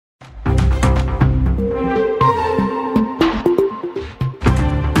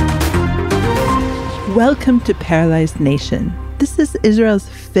Welcome to Paralyzed Nation. This is Israel's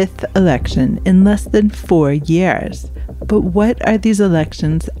 5th election in less than 4 years. But what are these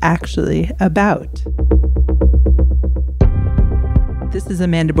elections actually about? This is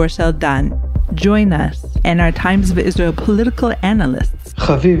Amanda Borshel-Dan. Join us and our Times of Israel political analysts.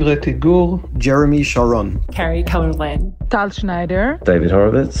 Chaviv Retigur, Jeremy Sharon, Carrie Kellerland, Tal Schneider, David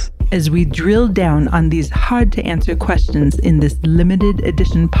Horowitz. As we drill down on these hard-to-answer questions in this limited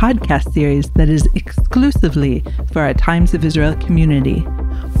edition podcast series that is exclusively for our Times of Israel community.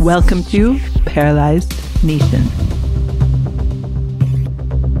 Welcome to Paralyzed Nation.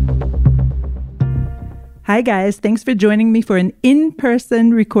 Hi guys, thanks for joining me for an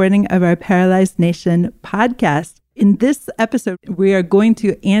in-person recording of our Paralyzed Nation podcast. In this episode, we are going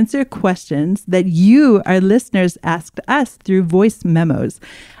to answer questions that you, our listeners, asked us through voice memos.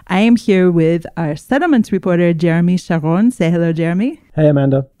 I am here with our settlements reporter, Jeremy Sharon. Say hello, Jeremy. Hey,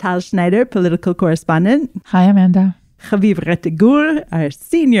 Amanda. Tal Schneider, political correspondent. Hi, Amanda. Chaviv Retigur, our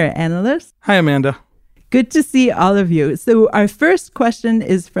senior analyst. Hi, Amanda. Good to see all of you. So our first question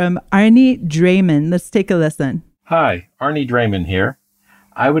is from Arnie Drayman. Let's take a listen. Hi, Arnie Drayman here.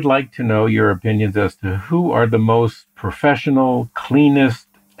 I would like to know your opinions as to who are the most professional, cleanest,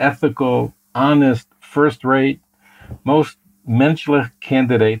 ethical, honest, first-rate, most menschlich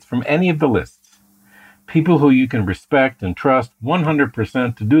candidates from any of the lists. People who you can respect and trust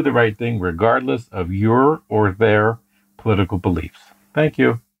 100% to do the right thing regardless of your or their political beliefs. Thank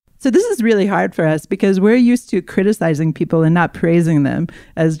you. So this is really hard for us because we're used to criticizing people and not praising them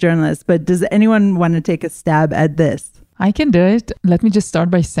as journalists. But does anyone want to take a stab at this? I can do it. Let me just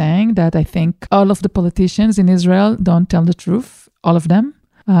start by saying that I think all of the politicians in Israel don't tell the truth, all of them.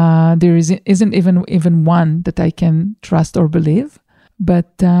 There isn't even one that I can trust or believe.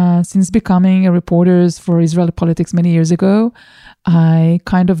 But since becoming a reporter for Israeli politics many years ago, I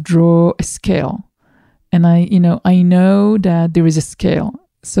kind of draw a scale. And I know that there is a scale.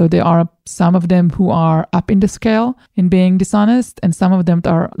 So there are some of them who are up in the scale in being dishonest, and some of them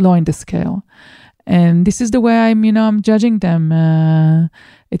are low in the scale. And this is the way I'm judging them.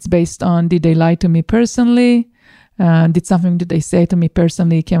 It's based on, did they lie to me personally? Did something that they say to me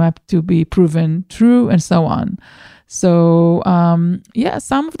personally came up to be proven true, and so on. So,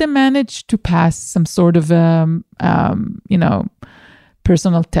 some of them managed to pass some sort of,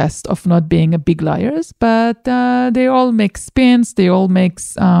 personal test of not being a big liars, but they all make spins. They all make,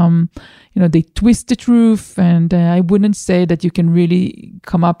 they twist the truth. And I wouldn't say that you can really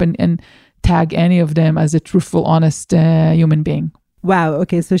come up and tag any of them as a truthful, honest human being. Wow.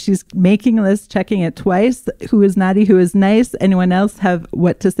 Okay. So she's making a list, checking it twice. Who is naughty? Who is nice? Anyone else have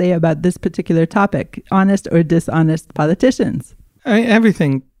what to say about this particular topic? Honest or dishonest politicians?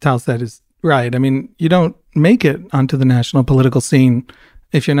 Everything Tal said is right. I mean, you don't make it onto the national political scene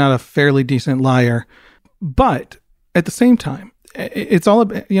if you're not a fairly decent liar. But at the same time, it's all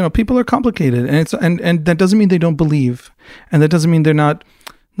about, people are complicated, and that doesn't mean they don't believe, and that doesn't mean they're not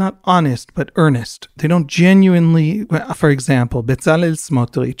honest, but earnest. They don't genuinely, for example, Bezalel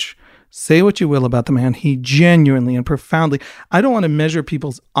Smotrich, say what you will about the man, he genuinely and profoundly, I don't want to measure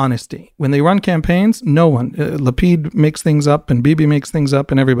people's honesty. When they run campaigns, no one, Lapid makes things up, and Bibi makes things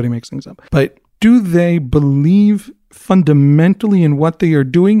up, and everybody makes things up. But do they believe fundamentally in what they are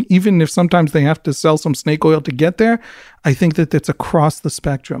doing, even if sometimes they have to sell some snake oil to get there? I think that it's across the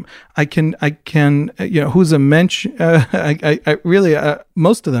spectrum. I can, who's a mensch? I really,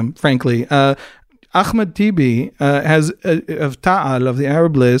 most of them, frankly. Ahmed Tibi has of Ta'al, of the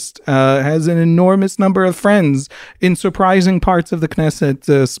Arab list, has an enormous number of friends in surprising parts of the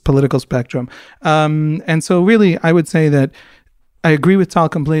Knesset political spectrum. And so really, I would say that I agree with Tal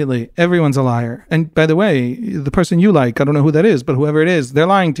completely. Everyone's a liar. And by the way, the person you like, I don't know who that is, but whoever it is, they're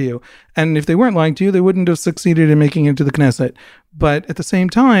lying to you. And if they weren't lying to you, they wouldn't have succeeded in making it into the Knesset. But at the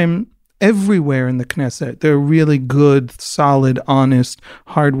same time, everywhere in the Knesset, they're really good, solid, honest,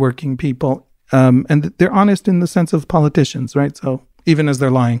 hardworking people. And they're honest in the sense of politicians, right? So even as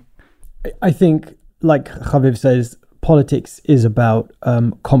they're lying. I think, like Chaviv says, politics is about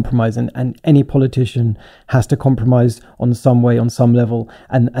compromise, and any politician has to compromise on some way, on some level,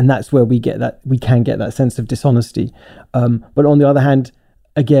 and that's where we can get that sense of dishonesty. But on the other hand,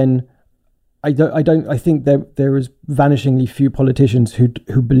 again, I think there is vanishingly few politicians who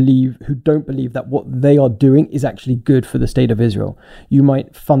don't believe that what they are doing is actually good for the state of Israel. You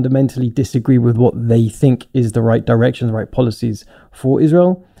might fundamentally disagree with what they think is the right direction, the right policies for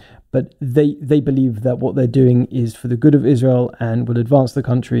Israel, but they believe that what they're doing is for the good of Israel and will advance the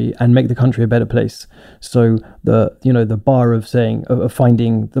country and make the country a better place. So the bar of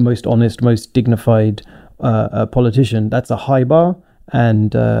finding the most honest, most dignified politician, that's a high bar.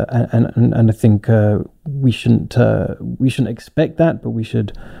 and I think we shouldn't expect that, but we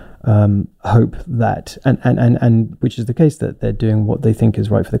should hope that, and which is the case, that they're doing what they think is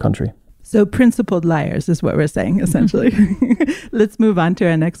right for the country. So principled liars is what we're saying, essentially. Let's move on to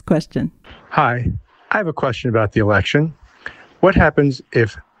our next question. Hi, I have a question about the election. What happens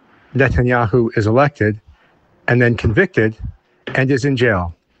if Netanyahu is elected and then convicted and is in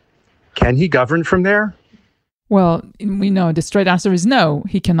jail? Can he govern from there? Well, we know the straight answer is no.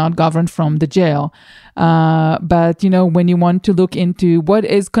 He cannot govern from the jail. But, when you want to look into what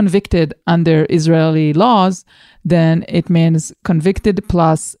is convicted under Israeli laws, then it means convicted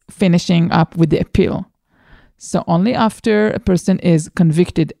plus finishing up with the appeal. So only after a person is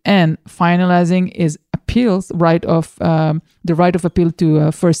convicted and finalizing his appeals, the right of appeal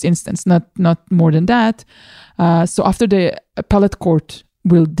to first instance, not more than that. So after the appellate court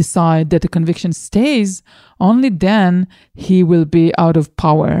will decide that the conviction stays, only then he will be out of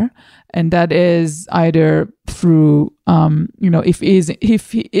power. And that is either through, if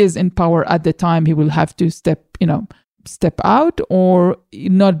he is in power at the time, he will have to step out, or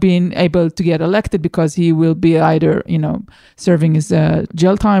not being able to get elected because he will be either, serving his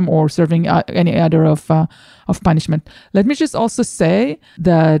jail time or serving any other of punishment. Let me just also say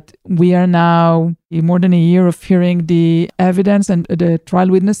that we are now more than a year of hearing the evidence and the trial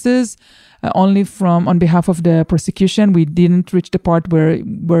witnesses only on behalf of the prosecution. We didn't reach the part where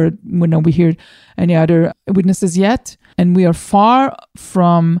we hear any other witnesses yet, and we are far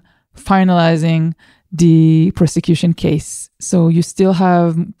from finalizing the prosecution case. So you still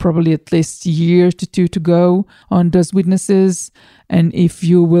have probably at least a year to two to go on those witnesses. And if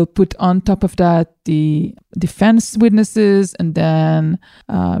you will put on top of that the defense witnesses, and then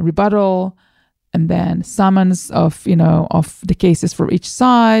rebuttal, and then summons of the cases for each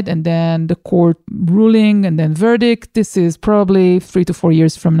side, and then the court ruling, and then verdict, this is probably 3 to 4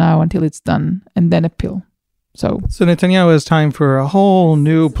 years from now until it's done, and then appeal. So Netanyahu has time for a whole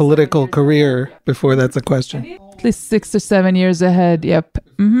new political career before that's a question. At least 6 or 7 years ahead. Yep.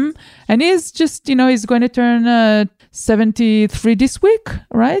 Mm-hmm. And he's just, he's going to turn 73 this week,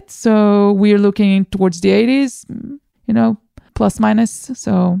 right? So we're looking towards the 80s, plus minus.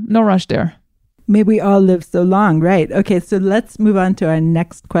 So no rush there. May we all live so long, right? Okay, so let's move on to our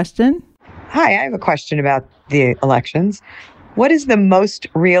next question. Hi, I have a question about the elections. What is the most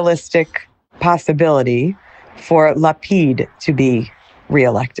realistic possibility for Lapid to be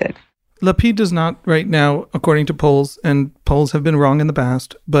reelected? Lapid does not right now, according to polls, and polls have been wrong in the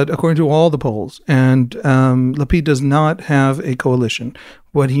past, but according to all the polls, and Lapid does not have a coalition.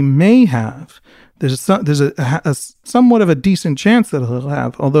 What he may have, there's a somewhat of a decent chance that he'll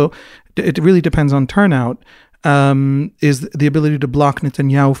have, although it really depends on turnout, is the ability to block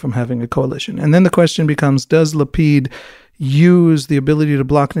Netanyahu from having a coalition. And then the question becomes, does Lapid use the ability to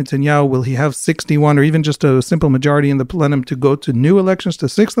block Netanyahu? Will he have 61 or even just a simple majority in the plenum to go to new elections, to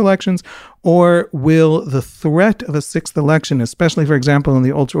sixth elections? Or will the threat of a sixth election, especially, for example, in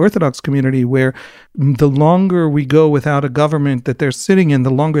the ultra-Orthodox community, where the longer we go without a government that they're sitting in,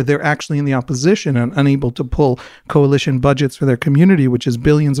 the longer they're actually in the opposition and unable to pull coalition budgets for their community, which is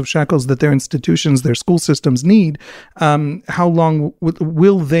billions of shekels that their institutions, their school systems need, how long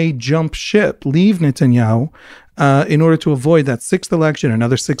will they jump ship, leave Netanyahu, in order to avoid that sixth election,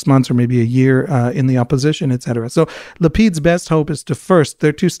 another 6 months or maybe a year in the opposition, etc. So Lapid's best hope is to there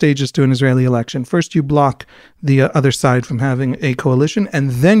are two stages to an Israeli election. First, you block the other side from having a coalition, and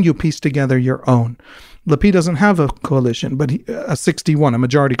then you piece together your own. Lapid doesn't have a coalition, but a 61, a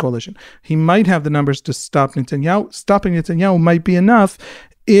majority coalition. He might have the numbers to stop Netanyahu. Stopping Netanyahu might be enough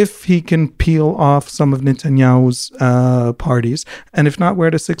if he can peel off some of Netanyahu's parties, and if not, we're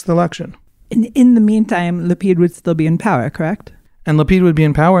at a sixth election. In the meantime, Lapid would still be in power, correct? And Lapid would be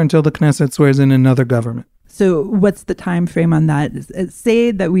in power until the Knesset swears in another government. So what's the time frame on that?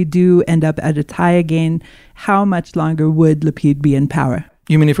 Say that we do end up at a tie again, how much longer would Lapid be in power?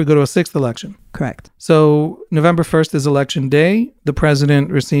 You mean if we go to a sixth election? Correct. So November 1st is election day. The president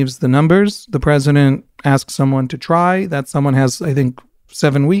receives the numbers. The president asks someone to try. That someone has, I think,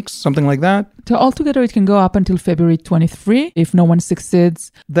 7 weeks, something like that. So altogether, it can go up until February 23 if no one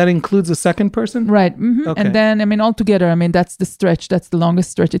succeeds. That includes a second person? Right. Mm-hmm. Okay. And then, altogether, that's the stretch. That's the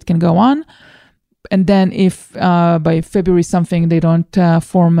longest stretch it can go on. And then if by February something, they don't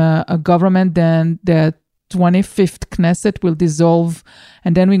form a government, then the 25th Knesset will dissolve.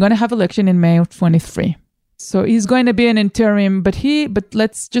 And then we're going to have election in May of 23. So he's going to be an interim, but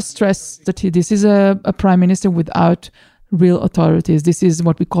let's just stress that this is a prime minister without real authorities. This is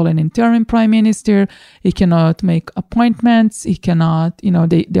what we call an interim prime minister. He cannot make appointments. He cannot,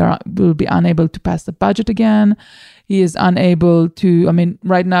 will be unable to pass the budget again. He is unable to,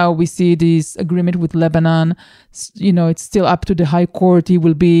 right now we see this agreement with Lebanon. It's still up to the High Court. He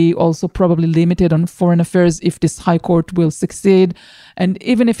will be also probably limited on foreign affairs if this High Court will succeed. And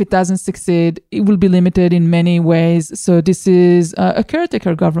even if it doesn't succeed, it will be limited in many ways. So this is a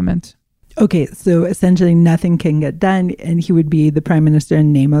caretaker government. Okay, so essentially nothing can get done, and he would be the prime minister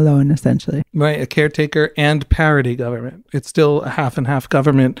in name alone, essentially. Right, a caretaker and parity government. It's still a half and half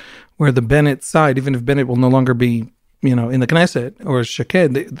government where the Bennett side, even if Bennett will no longer be, in the Knesset or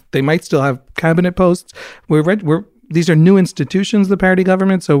Shaked, they might still have cabinet posts. These are new institutions, the parity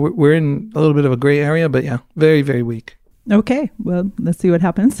government, so we're in a little bit of a gray area, but yeah, very, very weak. Okay, well, let's see what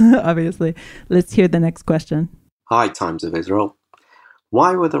happens, obviously. Let's hear the next question. Hi, Times of Israel.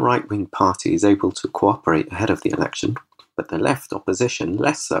 Why were the right-wing parties able to cooperate ahead of the election, but the left opposition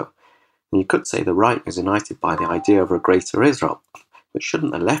less so? And you could say the right is united by the idea of a greater Israel, but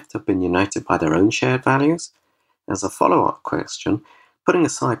shouldn't the left have been united by their own shared values? As a follow-up question, putting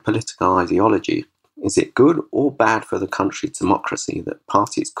aside political ideology, is it good or bad for the country's democracy that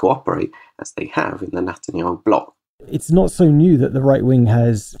parties cooperate as they have in the Netanyahu bloc? It's not so new that the right wing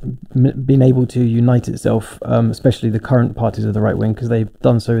has been able to unite itself, especially the current parties of the right wing, because they've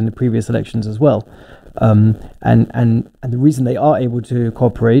done so in the previous elections as well. And the reason they are able to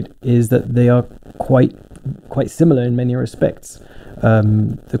cooperate is that they are quite similar in many respects.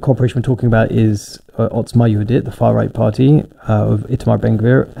 The cooperation we're talking about is Otzma Yehudit, the far-right party of Itamar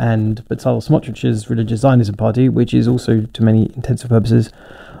Ben-Gvir, and Bezalel Smotrich's Religious Zionism Party, which is also, to many intents and purposes,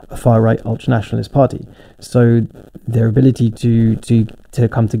 a far-right ultra-nationalist party. So their ability to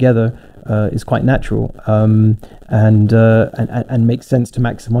come together is quite natural and makes sense to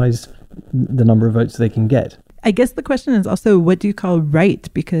maximize the number of votes they can get. I guess the question is also, what do you call right?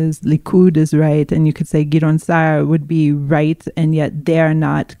 Because Likud is right, and you could say Gideon Sa'ar would be right, and yet they're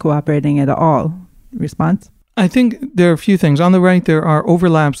not cooperating at all. Response? I think there are a few things. On the right, there are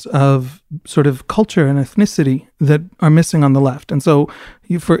overlaps of sort of culture and ethnicity that are missing on the left. And so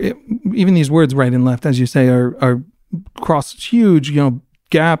even these words right and left, as you say, are cross huge,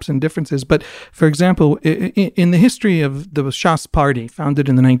 gaps and differences. But for example, in the history of the Shas party, founded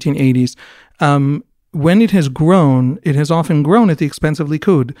in the 1980s, when it has grown, it has often grown at the expense of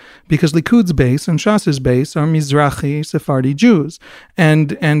Likud, because Likud's base and Shas's base are Mizrahi Sephardi Jews.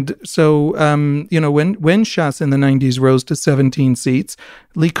 And so, when Shas in the 90s rose to 17 seats,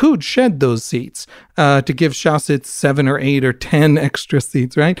 Likud shed those seats to give Shas its 7 or 8 or 10 extra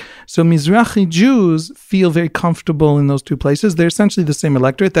seats, right? So Mizrahi Jews feel very comfortable in those two places. They're essentially the same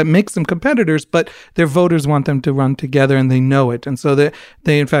electorate. That makes them competitors, but their voters want them to run together, and they know it. And so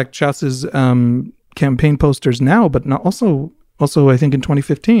they in fact, Shas's campaign posters now, but not also I think in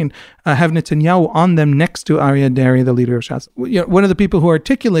 2015, have Netanyahu on them next to Aryeh Deri, the leader of Shas. One of the people who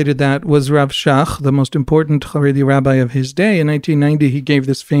articulated that was Rav Shach, the most important Haredi rabbi of his day. In 1990, he gave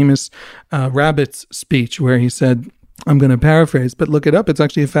this famous rabbit's speech where he said, I'm going to paraphrase, but look it up. It's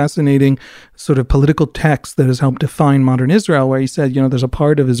actually a fascinating sort of political text that has helped define modern Israel, where he said, there's a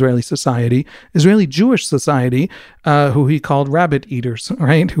part of Israeli society, Israeli Jewish society, who he called rabbit eaters,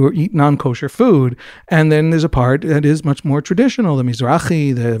 right, who eat non-kosher food. And then there's a part that is much more traditional, the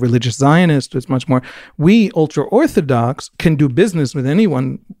Mizrahi, the religious Zionist, is much more. We, ultra-Orthodox, can do business with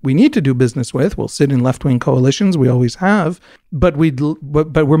anyone we need to do business with. We'll sit in left-wing coalitions, we always have, but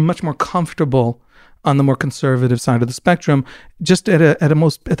we're much more comfortable on the more conservative side of the spectrum, just at the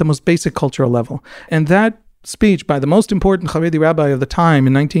most basic cultural level. And that speech by the most important Haredi rabbi of the time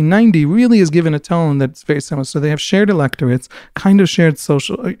in 1990 really has given a tone that's very similar. So they have shared electorates, kind of shared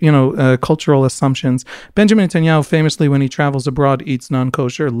social, cultural assumptions. Benjamin Netanyahu famously, when he travels abroad, eats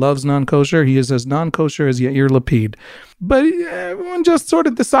non-kosher, loves non-kosher. He is as non-kosher as Yair Lapid. But everyone just sort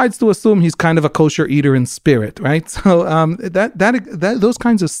of decides to assume he's kind of a kosher eater in spirit, right? So that those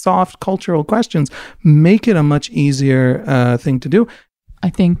kinds of soft cultural questions make it a much easier thing to do. I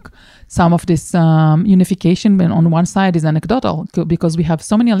think some of this unification on one side is anecdotal, because we have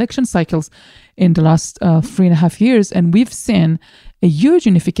so many election cycles in the last 3.5 years, and we've seen a huge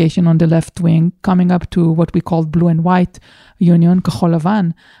unification on the left wing coming up to what we call blue and white union, Kahol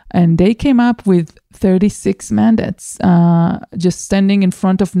Lavan, and they came up with 36 mandates, just standing in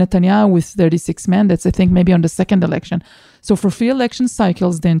front of Netanyahu with 36 mandates, I think maybe on the second election. So for 3 election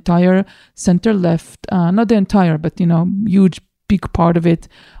cycles, the entire center left, not the entire, but huge big part of it,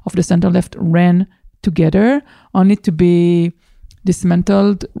 of the center left, ran together, only to be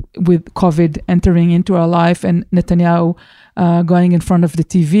dismantled with COVID entering into our life, and Netanyahu going in front of the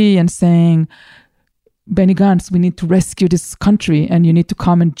TV and saying, Benny Gantz, we need to rescue this country and you need to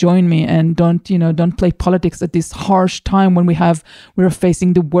come and join me and don't play politics at this harsh time when we're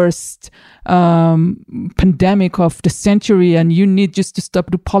facing the worst pandemic of the century and you need just to stop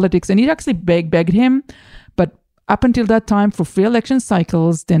the politics. And he actually begged him. But up until that time, for 3 election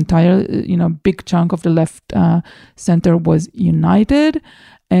cycles, the entire, big chunk of the left center was united.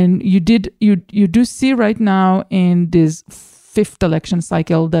 And you do see right now in this 5th election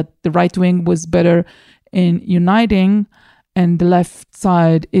cycle that the right wing was better in uniting and the left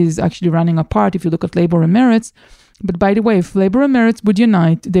side is actually running apart if you look at Labour and Meretz. But by the way, if Labour and Meretz would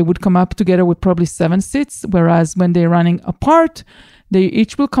unite, they would come up together with probably 7 seats, whereas when they're running apart, they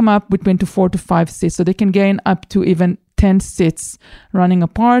each will come up between 4 to 5 seats. So they can gain up to even 10 seats running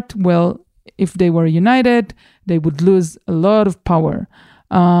apart. Well, if they were united, they would lose a lot of power.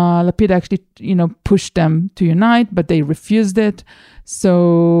 Lapid actually, pushed them to unite, but they refused it.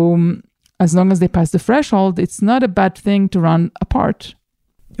 So as long as they pass the threshold, it's not a bad thing to run apart.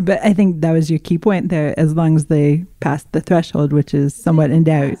 But I think that was your key point there, as long as they pass the threshold, which is somewhat in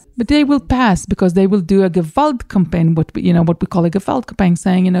doubt. But they will pass because they will do a Gewalt campaign, what we call a Gewalt campaign,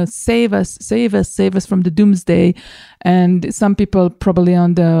 saying, save us from the doomsday. And some people probably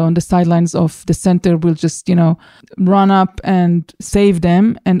on the sidelines of the center will just, run up and save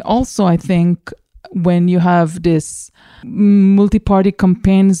them. And also, I think when you have this multi-party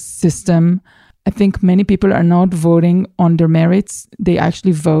campaign system, I think many people are not voting on their merits. They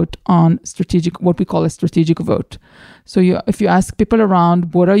actually vote on what we call a strategic vote. So if you ask people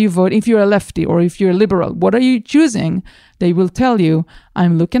around, what are you voting? If you're a lefty or if you're a liberal, what are you choosing? They will tell you,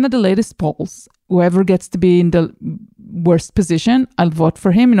 I'm looking at the latest polls. Whoever gets to be in the worst position, I'll vote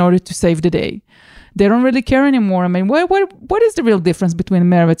for him in order to save the day. They don't really care anymore. I mean, what is the real difference between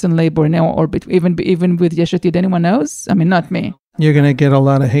Meretz and Labour now, or even with Yesh Atid? Anyone knows? I mean, not me. You're going to get a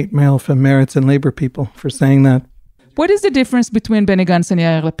lot of hate mail from Meretz and Labour people for saying that. What is the difference between Benny Gantz and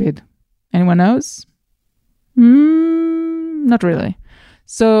Yair Lapid? Anyone knows? Not really.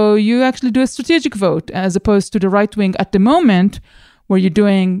 So you actually do a strategic vote as opposed to the right wing at the moment, where you're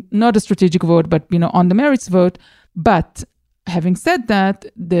doing not a strategic vote, but on the merits vote. But having said that,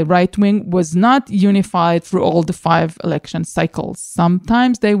 the right wing was not unified through all the 5 election cycles.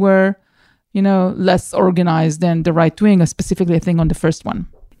 Sometimes they were less organized than the right wing, specifically, I think, on the first one.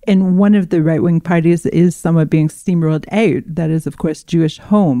 And one of the right-wing parties is somewhat being steamrolled out. That is, of course, Jewish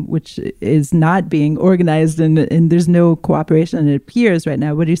Home, which is not being organized and there's no cooperation, it appears right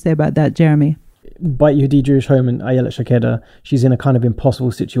now. What do you say about that, Jeremy? Beit Yehudi Jewish Home and Ayelet Shakeda, she's in a kind of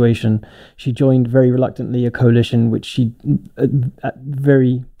impossible situation. She joined very reluctantly a coalition which she didn't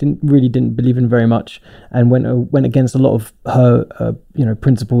believe in very much, and went against a lot of her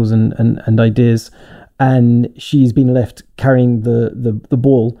principles and ideas. And she's been left carrying the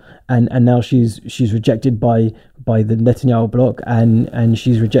ball, and now she's rejected by the Netanyahu bloc, and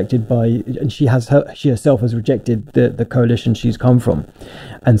she's rejected and she herself has rejected the coalition she's come from,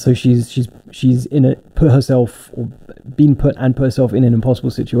 and so she's put herself in an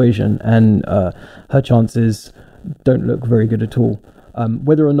impossible situation, and her chances don't look very good at all.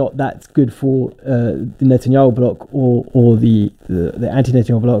 Whether or not that's good for the Netanyahu bloc or the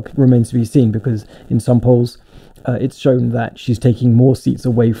anti-Netanyahu bloc remains to be seen, because in some polls it's shown that she's taking more seats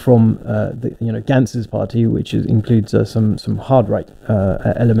away from Gantz's party, which includes some hard right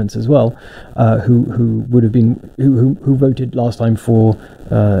elements as well, who voted last time for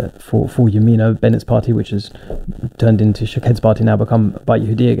Yamina, Bennett's party, which has turned into Shaked's party, now become Beit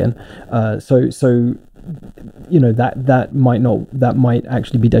Yehudi again. So that might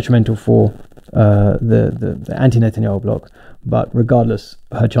actually be detrimental for the anti-Netanyahu bloc. But regardless,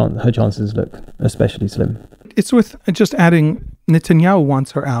 her chances look especially slim. It's worth just adding, Netanyahu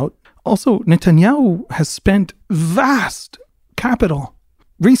wants her out. Also, Netanyahu has spent vast capital,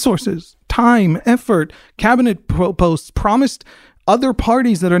 resources, time, effort, cabinet posts, promised other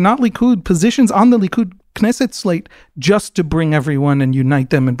parties that are not Likud positions on the Likud Knesset slate just to bring everyone and unite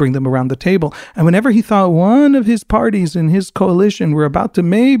them and bring them around the table. And whenever he thought one of his parties in his coalition were about to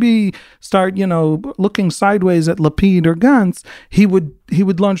maybe start, looking sideways at Lapid or Gantz, he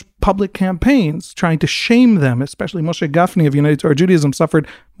would launch public campaigns trying to shame them. Especially Moshe Gafni of United Torah Judaism suffered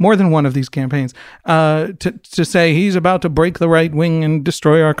more than one of these campaigns to say he's about to break the right wing and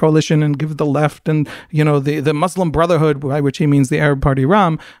destroy our coalition and give the left and the Muslim Brotherhood, by which he means the Arab Party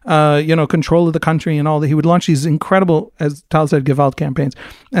Ram, control of the country and all that. He would launch these incredible, as Tal said, Gewalt campaigns.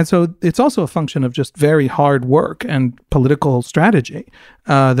 And so it's also a function of just very hard work and political strategy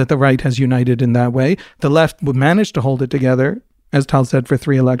that the right has united in that way. The left would manage to hold it together, as Tal said, for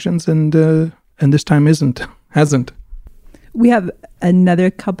 3 elections, and this time hasn't. We have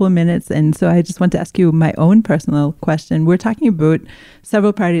another couple of minutes, and so I just want to ask you my own personal question. We're talking about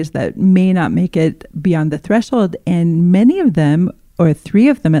several parties that may not make it beyond the threshold, and many of them, or three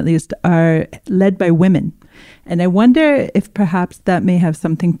of them at least, are led by women. And I wonder if perhaps that may have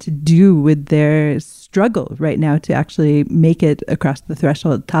something to do with their struggle right now to actually make it across the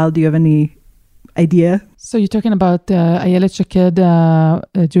threshold. Tal, do you have any idea? So you're talking about Ayelet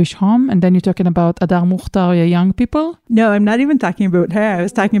Shaked Jewish Home, and then you're talking about Adar Mukhtar, young people? No, I'm not even talking about her. I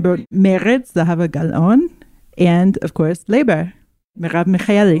was talking about Meretz, Zahava Gal'on, and of course, Labor, Merav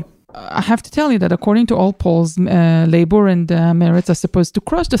Michaeli. I have to tell you that according to all polls, Labor and Meretz are supposed to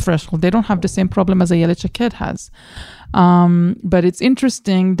cross the threshold. They don't have the same problem as Ayelet Shaked has. But it's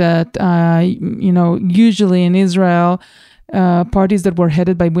interesting that, usually in Israel, parties that were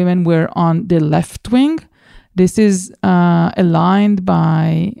headed by women were on the left wing. This is aligned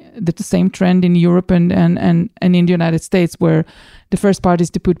by the same trend in Europe and in the United States, where the first parties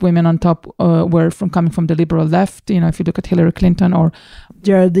to put women on top were coming from the liberal left. If you look at Hillary Clinton or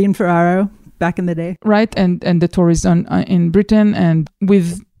Geraldine Ferraro back in the day. Right, and the Tories in Britain. And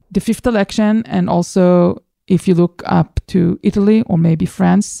with the fifth election, and also if you look up to Italy or maybe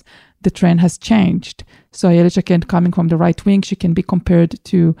France, the trend has changed. So Ayelet Shaked coming from the right wing, she can be compared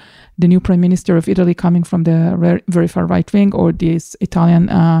to the new prime minister of Italy coming from the very far right wing, or this Italian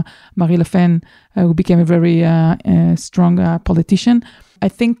Marine Le Pen, who became a very strong politician. I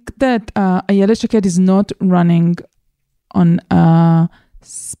think that Ayelet Shaked is not running on a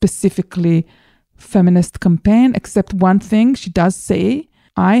specifically feminist campaign, except one thing she does say: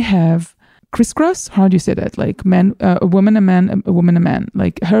 I have crisscross. How do you say that? Like a woman, a man, a woman, a man.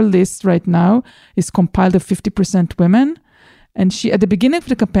 Like her list right now is compiled of 50% women. And she, at the beginning of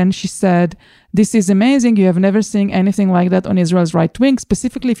the campaign, she said, this is amazing. You have never seen anything like that on Israel's right wing.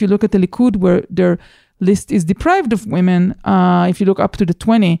 Specifically, if you look at the Likud, where their list is deprived of women, if you look up to the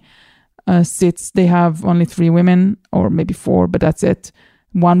 20 seats, they have only 3 women, or maybe 4, but that's it.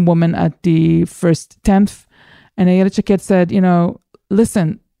 1 woman at the first 10th. And Ayelet Shaked said,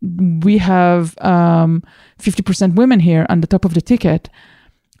 listen, we have 50% women here on the top of the ticket.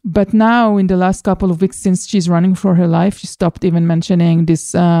 But now, in the last couple of weeks since she's running for her life, she stopped even mentioning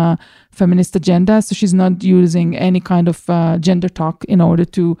this feminist agenda. So she's not using any kind of gender talk in order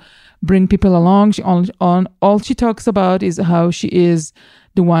to bring people along. All she talks about is how she is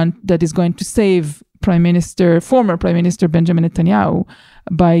the one that is going to save former Prime Minister Benjamin Netanyahu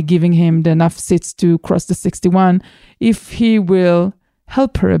by giving him enough seats to cross the 61 if he will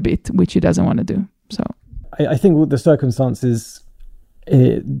help her a bit, which he doesn't want to do. So I think all the circumstances,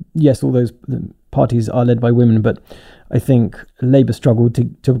 yes, all those parties are led by women, but I think Labour struggled to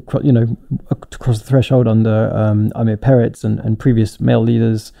cross the threshold under Amir Peretz and previous male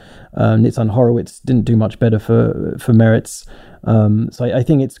leaders. Nitzan Horowitz didn't do much better for Meretz. So I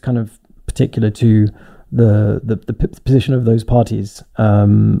think it's kind of particular to the position of those parties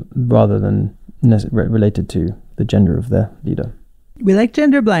rather than related to the gender of their leader. We like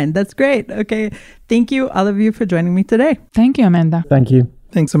gender blind. That's great. Okay. Thank you, all of you, for joining me today. Thank you, Amanda. Thank you.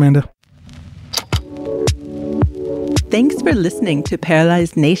 Thanks, Amanda. Thanks for listening to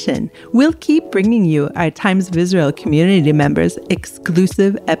Paralyzed Nation. We'll keep bringing you our Times of Israel community members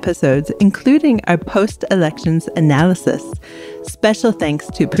exclusive episodes, including our post-elections analysis. Special thanks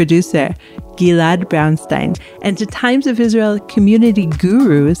to producer Gilad Brownstein and to Times of Israel community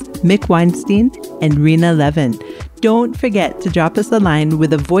gurus Mick Weinstein and Rena Levin. Don't forget to drop us a line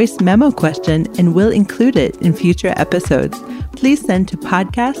with a voice memo question, and we'll include it in future episodes. Please send to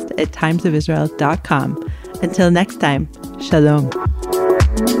podcast@timesofisrael.com. Until next time, shalom.